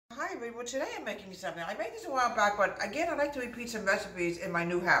everybody. Well, today I'm making something. I made this a while back, but again, I like to repeat some recipes in my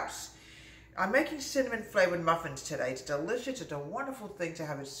new house. I'm making cinnamon flavored muffins today. It's delicious. It's a wonderful thing to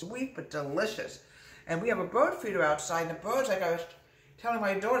have. It's sweet but delicious. And we have a bird feeder outside, and the birds, like I was telling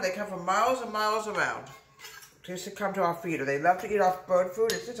my daughter, they come from miles and miles around just to come to our feeder. They love to eat our bird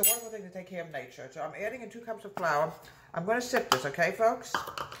food. It's just a wonderful thing to take care of nature. So I'm adding in 2 cups of flour. I'm going to sip this, okay, folks?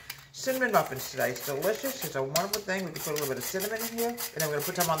 Cinnamon muffins today. It's delicious. It's a wonderful thing. We can put a little bit of cinnamon in here, and then we're going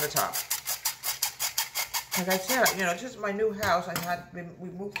to put some on the top. Like I said, you know, just my new house. We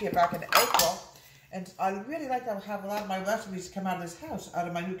moved here back in April, and I really like to have a lot of my recipes come out of this house, out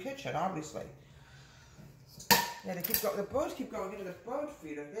of my new kitchen, obviously. Yeah, they keep going. The birds keep going into the bird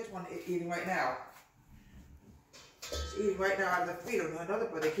feeder. There's one eating right now. It's eating right now out of the feeder. Another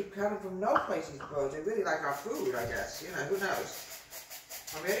bird. They keep coming from no place. These birds. They really like our food, I guess. You know, who knows?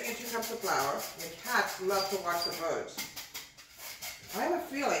 I'm adding in 2 cups of flour. And cats love to watch the birds. I have a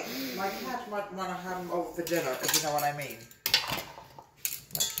feeling my cats might want to have them over for dinner, if you know what I mean.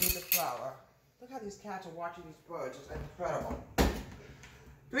 Let's do the flour. Look how these cats are watching these birds. It's incredible.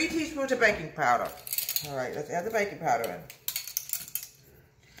 3 teaspoons of baking powder. All right, let's add the baking powder in.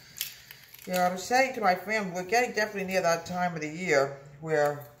 Yeah, I was saying to my family, we're getting definitely near that time of the year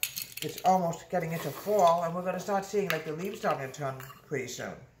where it's almost getting into fall, and we're going to start seeing like the leaves starting to turn pretty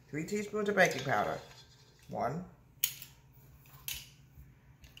soon. 3 teaspoons of baking powder. 1,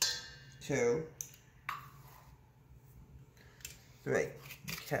 2, 3.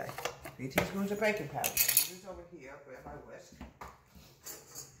 Okay. 3 teaspoons of baking powder. I'm going to use this over here. Grab my whisk.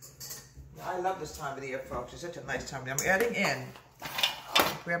 I love this time of the year, folks. It's such a nice time of the year. I'm adding in,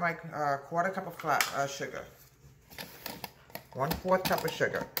 grab my 1/4 cup of sugar. 1/4 cup of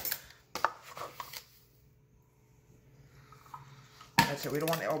sugar. That's it. We don't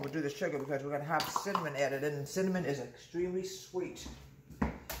want to overdo the sugar because we're going to have cinnamon added in, and cinnamon is extremely sweet.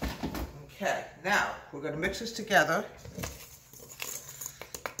 Okay, now we're going to mix this together.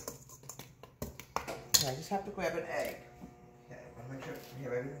 Okay, I just have to grab an egg. Make sure we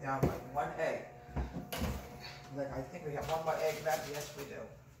have everything down like 1 egg. Like I think we have 1 more egg left. Yes, we do.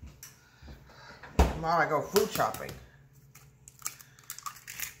 Tomorrow I go food shopping.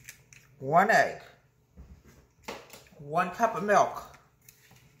 1 egg. 1 cup of milk.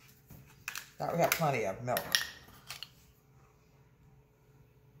 That we have plenty of milk.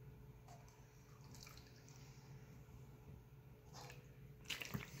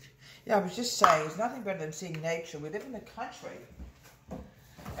 Yeah, I was just saying, it's nothing better than seeing nature. We live in the country.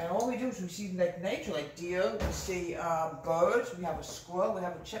 And all we do is we see like nature, like deer, we see birds, we have a squirrel, we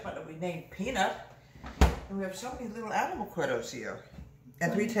have a chipmunk that we named Peanut, and we have so many little animal critters here.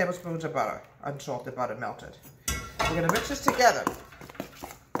 And 3 tablespoons of butter, unsalted butter melted. We're going to mix this together.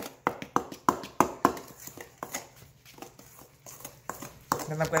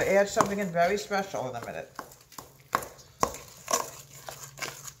 And I'm going to add something in very special in a minute.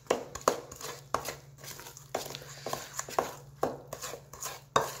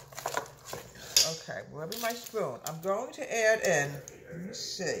 Okay, grabbing my spoon. I'm going to add in, let me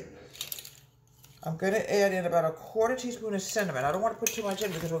see. I'm going to add in about 1/4 teaspoon of cinnamon. I don't want to put too much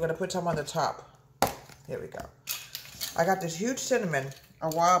in because we're going to put some on the top. Here we go. I got this huge cinnamon a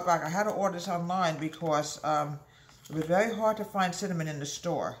while back. I had to order this online because it was very hard to find cinnamon in the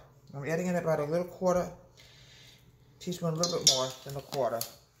store. I'm adding in about a little 1/4 teaspoon, a little bit more than 1/4.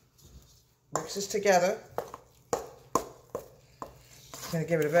 Mix this together. It's going to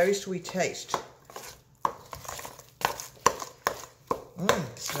give it a very sweet taste.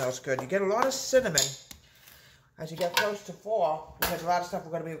 Smells good. You get a lot of cinnamon as you get close to fall because a lot of stuff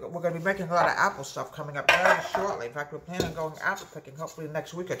we're going to be making a lot of apple stuff coming up very shortly. In fact, we're planning on going apple picking hopefully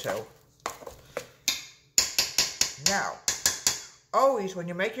next week or 2. Now, always when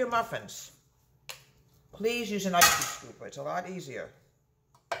you make your muffins, please use an ice cream scooper. It's a lot easier.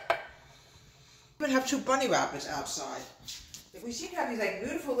 We even have 2 bunny rabbits outside. We seem to have these like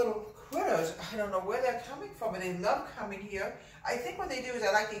beautiful little critters. I don't know where they're coming from, and they love coming here. I think what they do is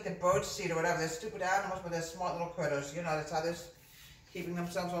they like to eat the bird seed or whatever. They're stupid animals, but they're smart little critters. You know, that's how they're keeping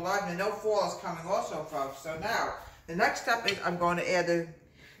themselves alive. And no fall is coming also, folks. So now, the next step is I'm going to add the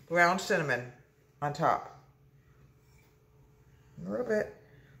ground cinnamon on top. A little bit,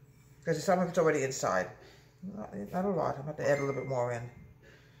 because some of it's already inside. Not a lot. I'm going to add a little bit more in.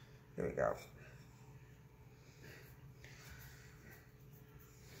 Here we go.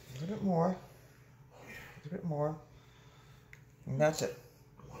 A little bit more. A little bit more. And that's it.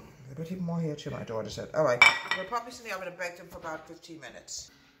 A little bit more here too, my daughter said. All right. We'll pop this in the oven and bake them for about 15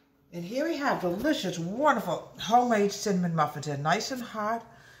 minutes. And here we have delicious, wonderful homemade cinnamon muffins. They're nice and hot,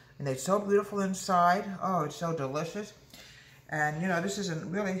 and they're so beautiful inside. Oh, it's so delicious. And, you know, this isn't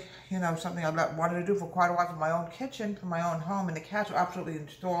really, you know, something I've wanted to do for quite a while for my own kitchen, for my own home. And the cats are absolutely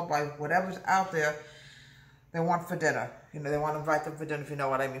enthralled by whatever's out there they want for dinner. You know, they want to invite them for dinner, if you know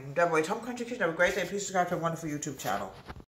what I mean. From Deborah's Home Country Kitchen, have a great day. Please subscribe to a wonderful YouTube channel.